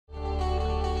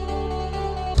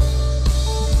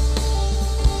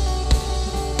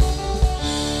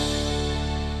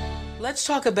Let's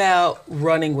talk about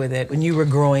running with it. When you were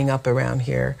growing up around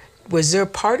here, was there a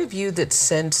part of you that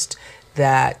sensed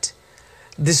that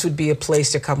this would be a place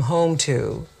to come home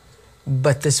to,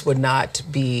 but this would not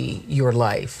be your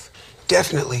life?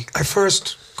 Definitely. I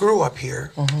first grew up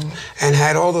here and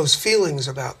had all those feelings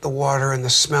about the water and the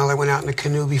smell. I went out in a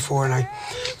canoe before and I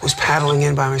was paddling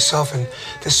in by myself, and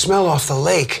the smell off the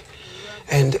lake.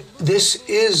 And this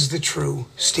is the true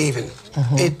Stephen.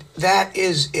 That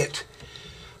is it.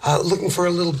 Looking for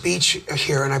a little beach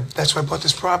here, and that's why I bought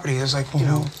this property. There's like,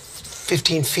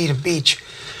 15 feet of beach.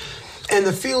 And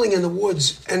the feeling in the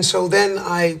woods. And so then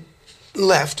I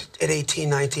left at 18,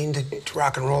 19 to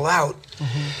rock and roll out.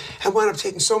 I wound up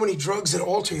taking so many drugs that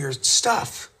alter your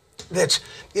stuff that,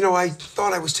 I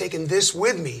thought I was taking this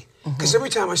with me. Because every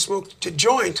time I smoked a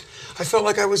joint, I felt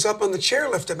like I was up on the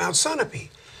chairlift at Mount Sunapee.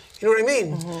 You know what I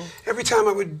mean? Every time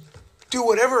I would do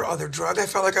whatever other drug, I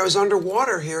felt like I was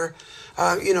underwater here,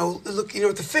 looking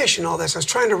at the fish and all that. So I was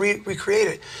trying to recreate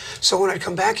it. So when I'd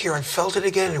come back here, I felt it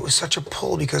again, and it was such a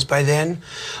pull because by then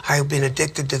I had been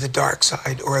addicted to the dark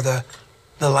side or the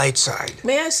light side.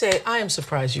 May I say, I am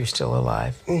surprised you're still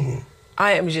alive.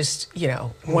 I am just,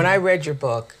 when I read your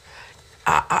book,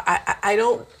 I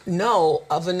don't know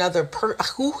of another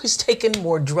who has taken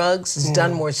more drugs, has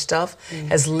done more stuff,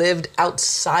 has lived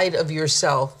outside of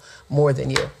yourself more than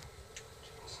you.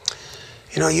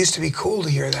 It used to be cool to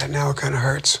hear that. Now it kind of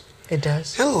hurts. It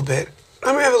does? A little bit.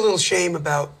 I have a little shame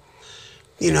about,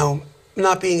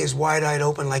 not being as wide-eyed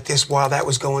open like this while that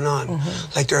was going on.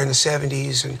 Like during the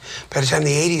 70s, and by the time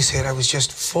the 80s hit, I was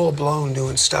just full-blown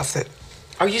doing stuff that...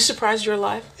 Are you surprised you're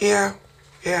alive? Yeah.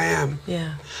 Yeah, I am.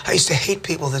 Yeah. I used to hate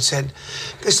people that said,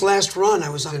 this last run I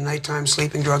was on a nighttime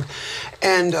sleeping drug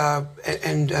and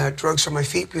drugs for my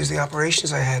feet because of the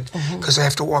operations I had, because I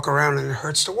have to walk around and it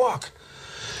hurts to walk.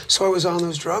 So I was on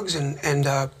those drugs and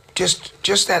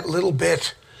just that little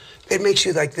bit, it makes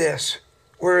you like this.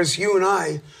 Whereas you and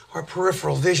I are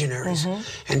peripheral visionaries.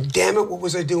 And damn it, what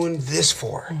was I doing this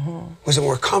for? Was it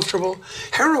more comfortable?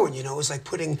 Heroin, is like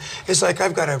it's like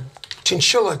I've got a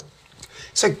chinchilla,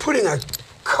 it's like putting a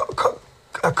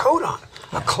coat on,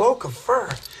 a cloak of fur.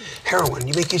 Heroin,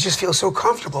 you just feel so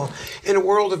comfortable in a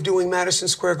world of doing Madison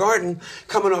Square Garden,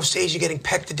 coming off stage and getting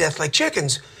pecked to death like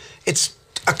chickens. It's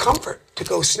a comfort to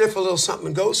go sniff a little something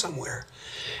and go somewhere.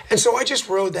 And so I just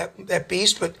rode that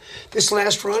beast, but this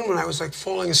last run when I was like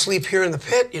falling asleep here in the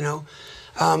pit,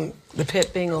 the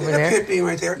pit being over there? The pit being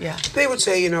right there. Yeah. They would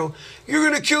say, you're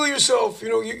going to kill yourself,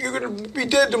 you're going to be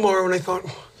dead tomorrow. And I thought,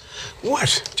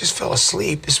 what? Just fell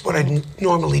asleep is what I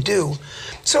normally do.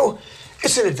 So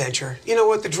it's an adventure. You know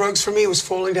what? The drugs for me was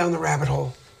falling down the rabbit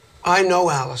hole. I know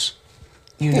Alice.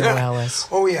 You know Alice.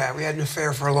 Oh, yeah. We had an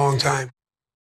affair for a long time.